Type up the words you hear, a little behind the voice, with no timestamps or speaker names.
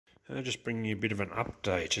Just bringing you a bit of an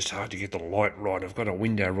update. It's just hard to get the light right. I've got a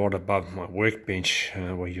window right above my workbench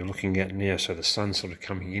where you're looking at now, so the sun's sort of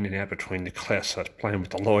coming in and out between the clouds, so it's playing with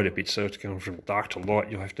the light a bit, so it's going from dark to light.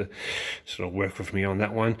 You'll have to sort of work with me on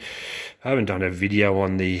that one. I haven't done a video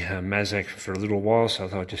on the Mazak for a little while, so I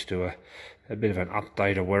thought I'd just do a bit of an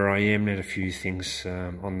update of where I am. Had a few things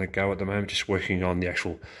on the go at the moment, just working on the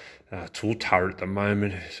actual tool turret at the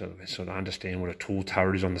moment, so sort of understand what a tool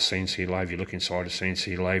turret is on the CNC lathe. You look inside a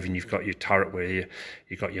CNC lathe and you've got your turret where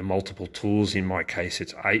you've got your multiple tools. In my case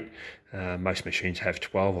it's 8. Most machines have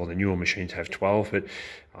 12, or the newer machines have 12, but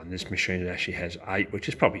on this machine it actually has 8, which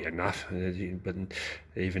is probably enough, but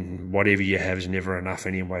even whatever you have is never enough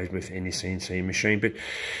anyway with any CNC machine. But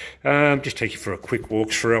just take you for a quick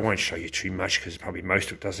walkthrough. I won't show you too much because probably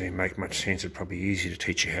most of it doesn't even make much sense. It's probably easier to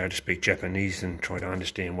teach you how to speak Japanese than try to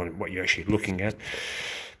understand what you're actually looking at.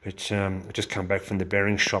 But I just come back from the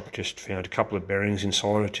bearing shop, just found a couple of bearings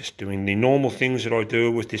inside it, just doing the normal things that I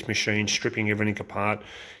do with this machine, stripping everything apart,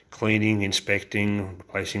 cleaning, inspecting,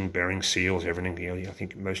 replacing bearing seals, everything. I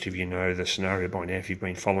think most of you know the scenario by now if you've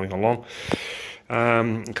been following along.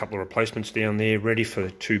 A couple of replacements down there, ready for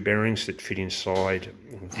the 2 bearings that fit inside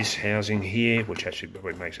this housing here, which actually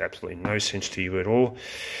probably makes absolutely no sense to you at all.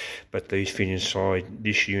 But these fit inside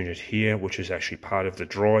this unit here, which is actually part of the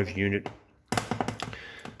drive unit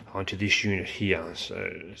onto this unit here. So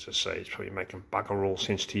as I say, it's probably making bugger all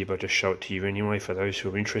sense to you, but I'll just show it to you anyway for those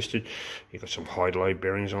who are interested. You've got some high load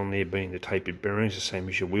bearings on there, being the tapered bearings, the same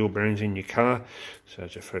as your wheel bearings in your car. So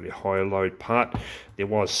it's a fairly high load part. There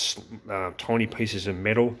was tiny pieces of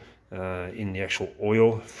metal in the actual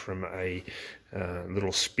oil from a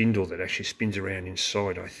little spindle that actually spins around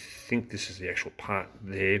inside. I think this is the actual part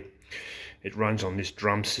there. It runs on this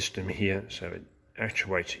drum system here, so it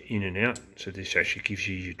actuates in and out. So this actually gives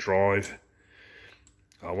you your drive.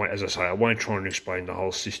 As I say, I won't try and explain the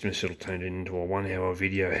whole system, so it'll turn it into a 1-hour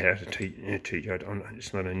video how to teach you.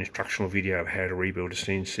 It's not an instructional video of how to rebuild a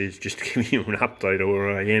CNC, it's just to give you an update of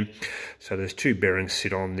where I am. So there's 2 bearings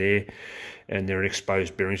sit on there, and they're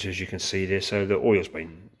exposed bearings as you can see there. So the oil's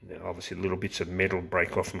been, obviously little bits of metal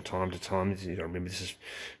break off from time to time. I remember this is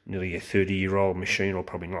nearly a 30-year-old machine, or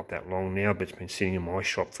probably not that long now, but it's been sitting in my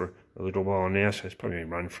shop for a little while now, so it's probably been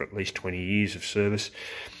running for at least 20 years of service,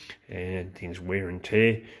 and things wear and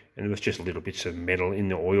tear, and there was just little bits of metal in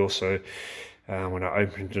the oil. So when I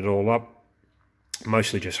opened it all up,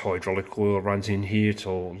 mostly just hydraulic oil runs in here. It's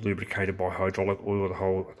all lubricated by hydraulic oil.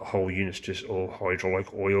 The whole unit's just all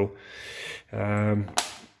hydraulic oil.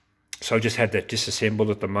 So I just had that disassembled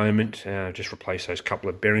at the moment. Just replaced those couple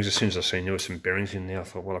of bearings. As soon as I seen there were some bearings in there, I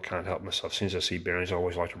thought, well, I can't help myself. As soon as I see bearings, I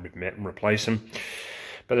always like to rip them out and replace them.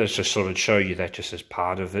 But let's just sort of show you that just as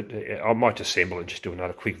part of it. I might assemble and just do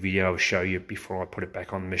another quick video, show you before I put it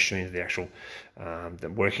back on the machine, the actual the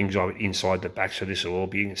workings of it inside the back. So this will all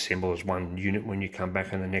be assembled as one unit when you come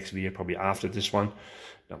back in the next video, probably after this one.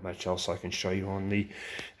 Not much else I can show you on the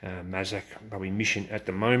Mazak probably mission at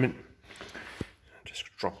the moment. Just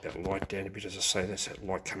drop that light down a bit. As I say, that's that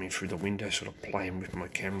light coming through the window, sort of playing with my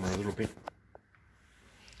camera a little bit.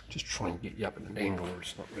 Just try and get you up at an angle where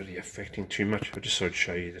it's not really affecting too much. I'll just sort of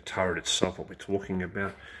show you the turret itself, what we're talking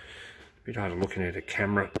about. A bit harder looking at a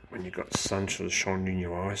camera when you've got sun sort of shining in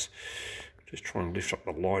your eyes. Just try and lift up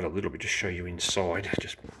the light a little bit to show you inside.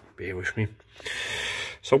 Just bear with me.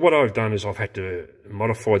 So what I've done is I've had to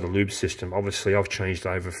modify the lube system. Obviously I've changed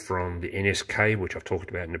over from the NSK, which I've talked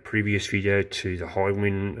about in the previous video, to the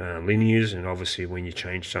Highwind linears. And obviously when you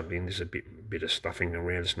change something, there's a bit of stuffing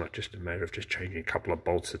around. It's not just a matter of just changing a couple of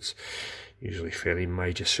bolts. It's usually fairly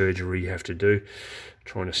major surgery you have to do. I'm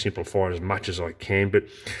trying to simplify it as much as I can. But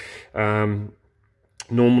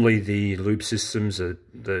normally the lube systems,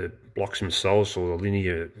 the blocks themselves, or the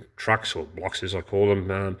linear trucks, or blocks as I call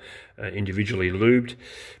them, individually lubed.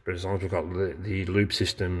 But as long as we've got the lube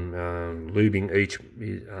system lubing each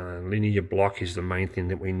linear block is the main thing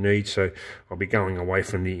that we need. So I'll be going away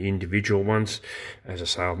from the individual ones. As I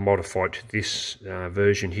say, I've modified to this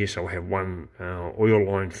version here, so I'll have one oil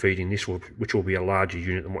line feeding this, which will be a larger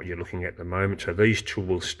unit than what you're looking at the moment. So these 2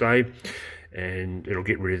 will stay, and it'll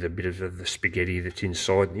get rid of a bit of the spaghetti that's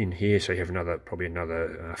inside in here. So you have probably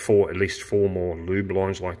another at least 4 more lube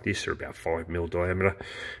lines like this. They're about 5mm diameter, a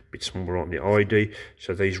bit smaller on the ID.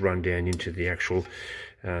 So these run down into the actual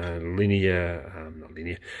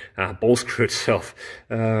ball screw itself.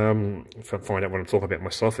 If I find out what I'm talking about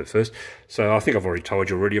myself at first. So I think I've already told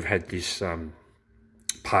you already, I've had this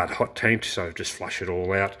part hot tanked, so I've just flush it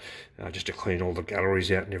all out, just to clean all the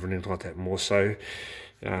galleries out and everything like that more so.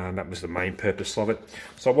 That was the main purpose of it.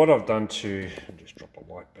 So what I've done to, just drop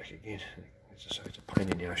the light back again, So it's a pain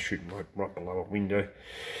in the ass shooting right below a window.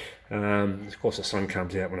 Of course, the sun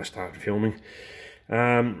comes out when I start filming.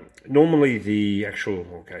 Normally the actual,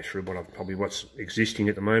 I'll go through what's existing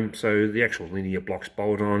at the moment. So the actual linear blocks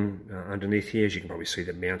bolt on underneath here, as you can probably see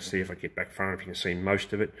the mounts there. If I get back far enough, you can see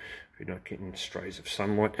most of it. If you're not getting strays of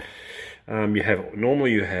sunlight,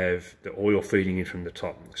 normally you have the oil feeding in from the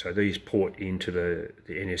top. So these port into the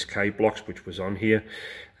NSK blocks, which was on here,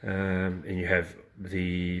 and you have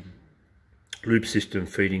the lube system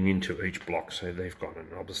feeding into each block. So they've got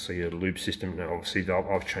obviously a lube system. Now obviously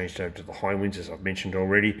I've changed over to the high winds, as I've mentioned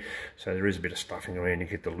already, so there is a bit of stuffing around to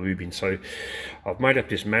get the lube in. So I've made up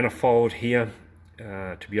this manifold here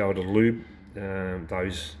to be able to lube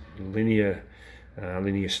those linear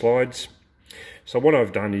slides. So what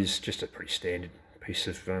I've done is just a pretty standard piece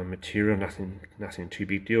of material, nothing too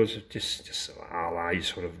big deal. It's just a la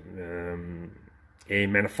sort of air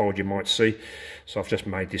manifold you might see. So I've just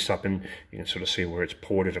made this up, and you can sort of see where it's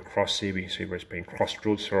ported across here. You can see where it's been cross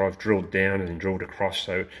drilled. So I've drilled down and then drilled across,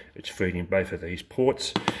 so it's feeding both of these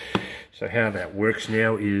ports. So how that works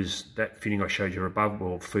now is that fitting I showed you above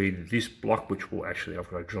will feed this block, which will actually, I've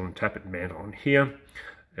got to drill and tap it and mount on here.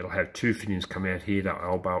 It'll have two fittings come out here that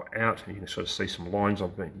elbow out, and you can sort of see some lines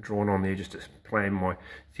I've been drawn on there just to plan my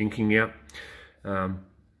thinking out.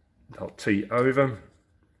 They'll tee over,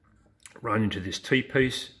 run into this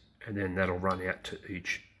T-piece, and then that'll run out to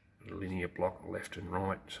each linear block left and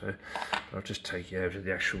right. So I'll just take you over to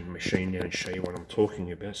the actual machine now and show you what I'm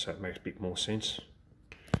talking about, so it makes a bit more sense.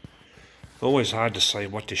 Always hard to say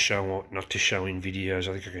what to show and what not to show in videos.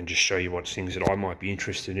 I think I can just show you what things that I might be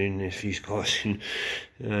interested in. If you guys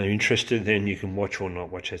are interested, then you can watch or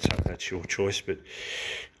not watch. That's your choice. But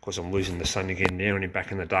of course I'm losing the sun again now and I'm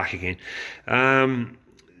back in the dark again.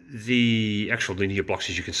 The actual linear blocks,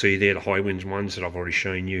 as you can see there, the high winds ones that I've already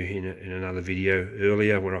shown you in another video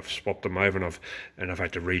earlier, where I've swapped them over and I've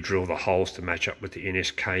had to re-drill the holes to match up with the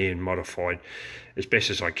NSK and modified as best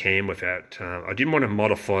as I can without. I didn't want to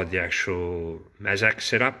modify the actual Mazak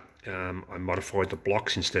setup. I modified the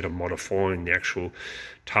blocks instead of modifying the actual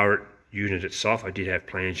turret unit itself. I did have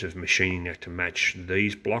plans of machining that to match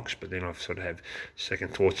these blocks, but then I've sort of have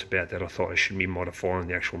second thoughts about that. I thought I shouldn't be modifying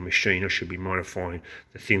the actual machine. I should be modifying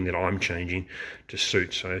the thing that I'm changing to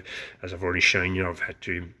suit. So as I've already shown you, I've had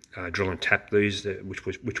to drill and tap these,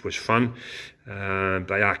 which was fun. They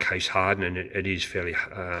are case hardened, and it is fairly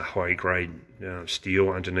high grade steel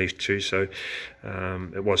underneath too. So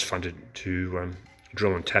it was fun to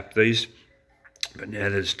drill and tap these. But now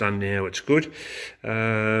that it's done now, it's good.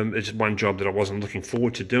 It's one job that I wasn't looking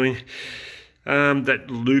forward to doing.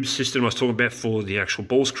 That lube system I was talking about for the actual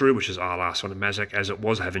ball screw, which is RLS on a Mazak as it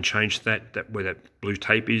was. I haven't changed that. Where that blue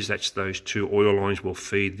tape is, that's those two oil lines will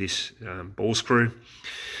feed this ball screw.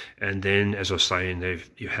 And then, as I was saying,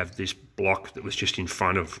 you have this block that was just in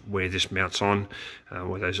front of where this mounts on,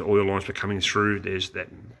 where those oil lines were coming through. There's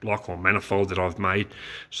that block or manifold that I've made.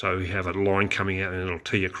 So you have a line coming out and it'll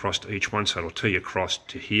tee across to each one. So it'll tee across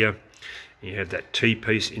to here. You have that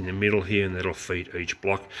T-piece in the middle here, and that'll feed each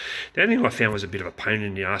block. The only thing I found was a bit of a pain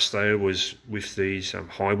in the ass though was with these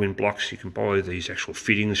high wind blocks. You can buy these actual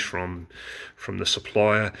fittings from the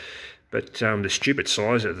supplier. But the stupid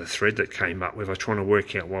size of the thread that came up with, I was trying to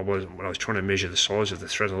work out when I was trying to measure the size of the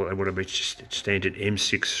thread, I thought they would have been just standard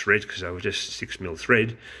M6 thread, because they were just 6mm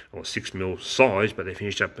thread, or 6mm size, but they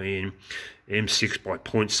finished up being M6 by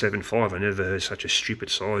 0.75. I never heard such a stupid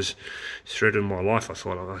size thread in my life. I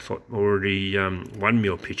thought already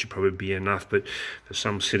 1mm pitch would probably be enough, but for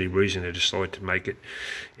some silly reason they decided to make it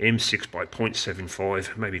M6 by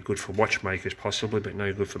 0.75. Maybe good for watchmakers possibly, but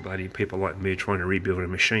no good for bloody people like me trying to rebuild a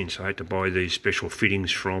machine. So I had to buy these special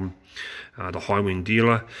fittings from the high wind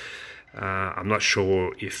dealer. I'm not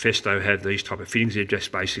sure if Festo have these type of fittings. They're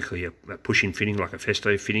just basically a push-in fitting, like a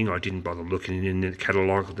Festo fitting. I didn't bother looking in the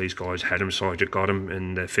catalogue. These guys had them, so I just got them.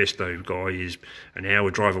 And the Festo guy is an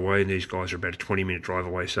hour drive away, and these guys are about a 20-minute drive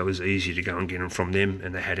away, so it was easy to go and get them from them,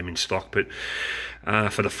 and they had them in stock. But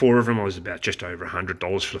for the four of them, I was about just over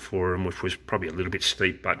 $100 for the four of them, which was probably a little bit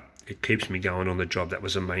steep, but it keeps me going on the job. That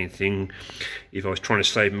was the main thing. If I was trying to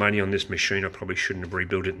save money on this machine, I probably shouldn't have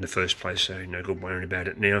rebuilt it in the first place, so no good worrying about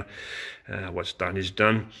it now. What's done is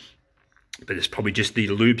done. But it's probably just the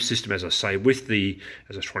lube system, as I say, with the,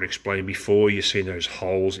 as I was trying to explain before, you see those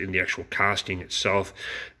holes in the actual casting itself.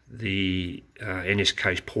 The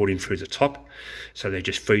NSK is poured in through the top, so they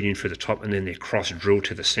just feed in through the top, and then they're cross-drilled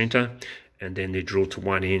to the centre, and then they're drilled to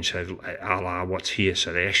one end, so a la what's here.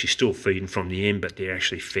 So they're actually still feeding from the end, but they're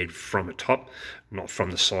actually fed from the top, not from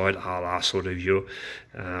the side, a la sort of your,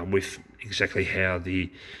 with exactly how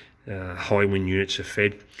the high wind units are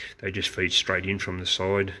fed. They just feed straight in from the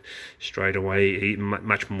side, straight away,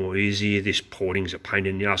 much more easier. This porting's a pain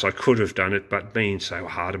in the ass. I could have done it, but being so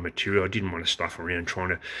hard a material, I didn't want to stuff around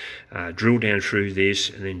trying to drill down through this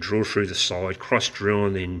and then drill through the side, cross drill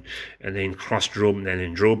and then cross drill and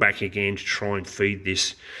then drill back again to try and feed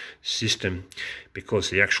this system,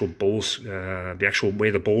 because the actual balls, where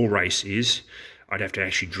the ball race is, I'd have to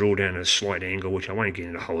actually drill down at a slight angle, which I won't get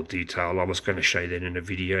into whole detail. I was going to show that in a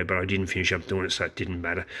video, but I didn't finish up doing it, so it didn't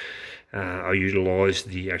matter. I utilised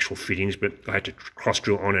the actual fittings, but I had to cross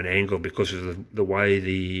drill on an angle because of the way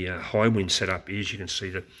the high wind setup is. You can see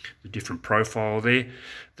the different profile there.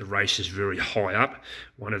 The race is very high up.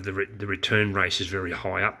 One of the return race is very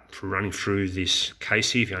high up for running through this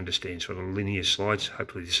case here, if you understand sort of linear slides.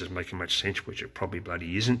 Hopefully this is making much sense, which it probably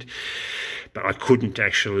bloody isn't. But I couldn't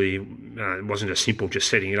actually, it wasn't as simple just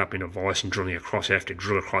setting it up in a vise and drilling across. I have to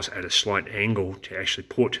drill across at a slight angle to actually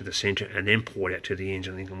pour it to the centre and then pour it out to the ends.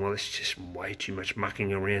 I'm thinking, well, it's just way too much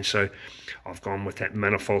mucking around. So I've gone with that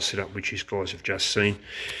manifold setup, which you guys have just seen.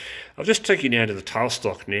 I'll just take you down to the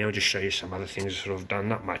tailstock now and just show you some other things that I've done.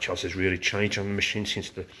 Not much else has really changed on the machine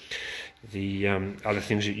since the other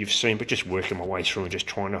things that you've seen, but just working my way through and just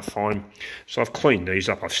trying to find. So I've cleaned these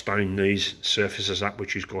up, I've stoned these surfaces up,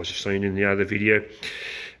 which you guys have seen in the other video.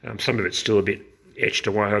 Some of it's still a bit etched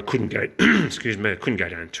away. I couldn't go, excuse me, I couldn't go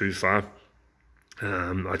down too far.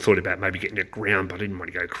 I thought about maybe getting it ground, but I didn't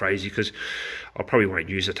want to go crazy because I probably won't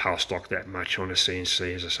use the tailstock that much on a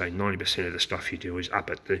CNC. As I say, 90% of the stuff you do is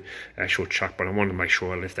up at the actual chuck, but I wanted to make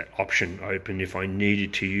sure I left that option open. If I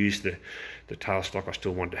needed to use the tailstock, I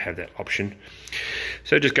still wanted to have that option.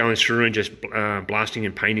 So just going through and just blasting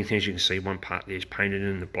and painting things. You can see one part there is painted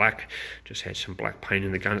in the black. Just had some black paint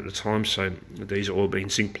in the gun at the time, so these are all been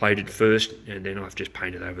zinc plated first, and then I've just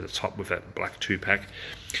painted over the top with that black 2-pack.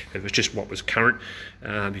 It was just what was current.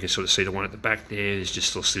 You can sort of see the one at the back there is just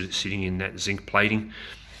still sitting in that zinc plating,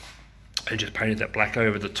 and just painted that black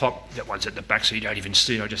over the top. That one's at the back, so you don't even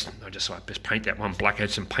see it. I just paint that one black. I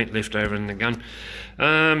had some paint left over in the gun.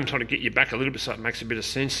 Trying to get you back a little bit so it makes a bit of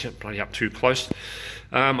sense. Bloody up too close.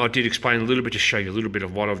 I did explain a little bit, just show you a little bit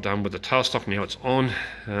of what I've done with the tailstock. Now it's on.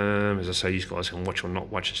 As I say, you guys can watch or not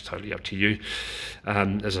watch. It's totally up to you.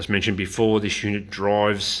 As I mentioned before, this unit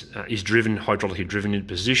is driven, hydraulically driven in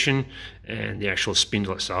position, and the actual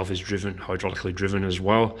spindle itself is hydraulically driven as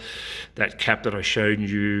well. That cap that I showed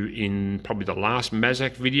you in probably the last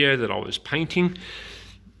Mazak video that I was painting,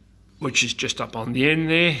 which is just up on the end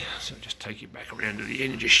there. So I'll just take you back around to the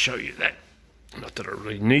end and just show you that. Not that I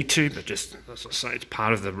really need to, but just as I say, it's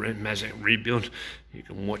part of the Mazak rebuild. You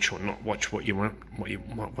can watch or not watch what you want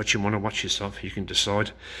to watch yourself. You can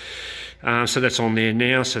decide. So that's on there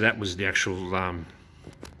now. So that was the actual.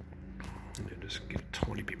 Just get a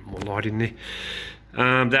tiny bit more light in there.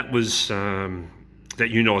 That was that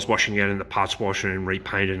unit I was washing out in the parts washer and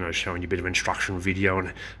repainted, and I was showing you a bit of instructional video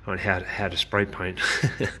on how to spray paint.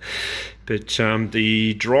 But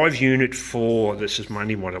the drive unit for this is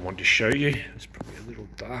mainly what I want to show you. It's probably a little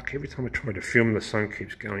dark. Every time I try to film, the sun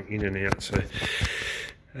keeps going in and out. So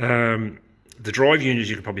the drive unit, as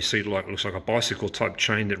you can probably see, looks like a bicycle type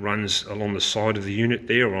chain that runs along the side of the unit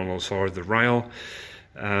there, or on the side of the rail.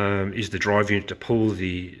 Is the drive unit to pull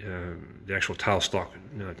the actual tailstock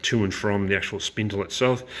to and from the actual spindle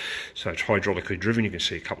itself. So it's hydraulically driven. You can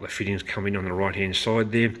see a couple of fittings coming on the right hand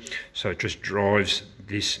side there. So it just drives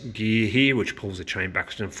this gear here, which pulls the chain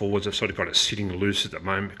backwards and forwards. I've sort of got it sitting loose at the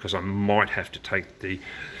moment because I might have to take the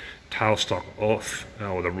tailstock off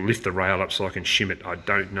or lift the rail up so I can shim it. I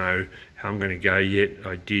don't know how I'm going to go yet.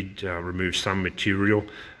 I did remove some material.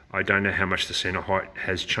 I don't know how much the centre height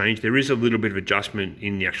has changed. There is a little bit of adjustment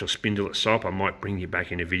in the actual spindle itself. I might bring you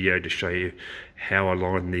back in a video to show you how I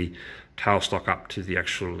line the tailstock up to the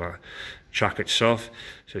actual chuck itself,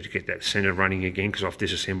 so to get that centre running again, because I've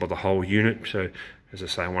disassembled the whole unit. So as I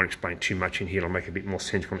say, I won't explain too much in here. It'll make a bit more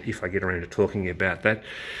sense if I get around to talking about that.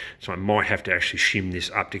 So I might have to actually shim this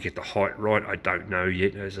up to get the height right. I don't know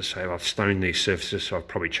yet. As I say, I've stoned these surfaces, so I've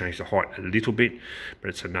probably changed the height a little bit, but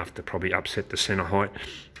it's enough to probably upset the centre height.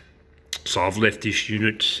 So I've left this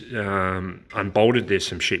unit unbolted. There's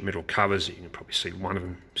some sheet metal covers. You can probably see one of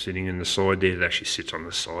them sitting in the side there. It actually sits on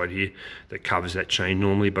the side here that covers that chain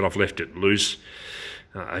normally, but I've left it loose.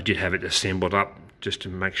 I did have it assembled up just to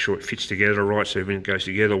make sure it fits together right, so everything goes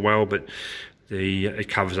together well, but it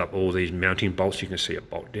covers up all these mounting bolts. You can see a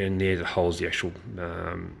bolt down there that holds the actual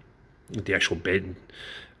bed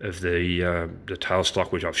the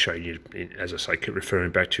tailstock, which I've shown you, as I say, keep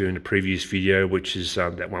referring back to in the previous video, which is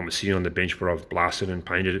that one was sitting on the bench where I've blasted and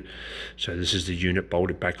painted it. So this is the unit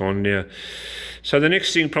bolted back on now. So the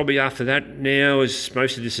next thing probably after that now is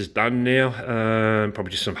most of this is done now.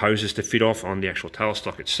 Probably just some hoses to fit off on the actual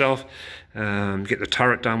tailstock itself. Get the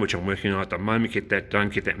turret done, which I'm working on at the moment, get that done,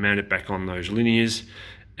 get that mounted back on those linears.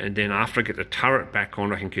 And then after I get the turret back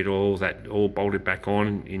on, I can get all bolted back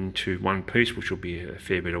on into one piece, which will be a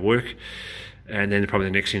fair bit of work. And then probably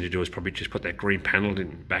the next thing to do is probably just put that green panel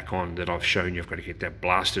back on that I've shown you. I've got to get that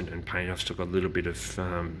blasted and painted. I've still got a little bit of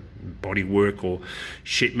body work or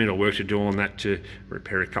sheet metal work to do on that to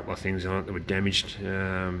repair a couple of things on it that were damaged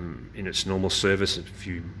in its normal service. A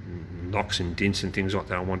few knocks and dents and things like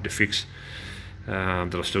that I wanted to fix.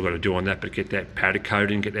 That I've still got to do on that, but get that powder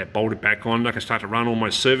coated, get that bolted back on. I can start to run all my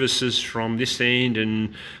services from this end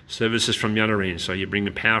and services from the other end. So you bring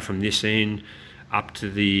the power from this end up to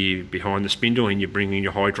the behind the spindle, and you're bringing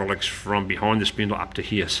your hydraulics from behind the spindle up to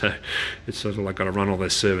here. So it's sort of like got to run all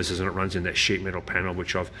those services, and it runs in that sheet metal panel,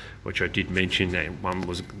 which I did mention. That one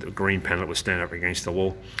was the green panel that was standing up against the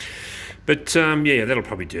wall. But yeah, that'll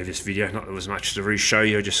probably do this video. Not that there was much to re-show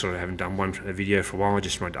you. I just sort of haven't done a video for a while. I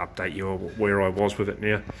just wanted to update you where I was with it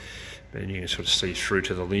now. And you can sort of see through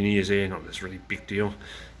to the linears there. Not this really big deal.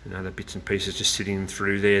 And other bits and pieces just sitting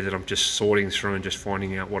through there that I'm just sorting through and just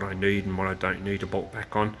finding out what I need and what I don't need to bolt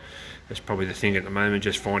back on. That's probably the thing at the moment.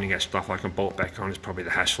 Just finding out stuff I can bolt back on is probably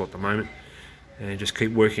the hassle at the moment. And just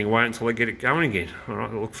keep working away until I get it going again. All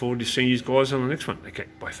right, I look forward to seeing you guys on the next one. Okay,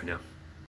 bye for now.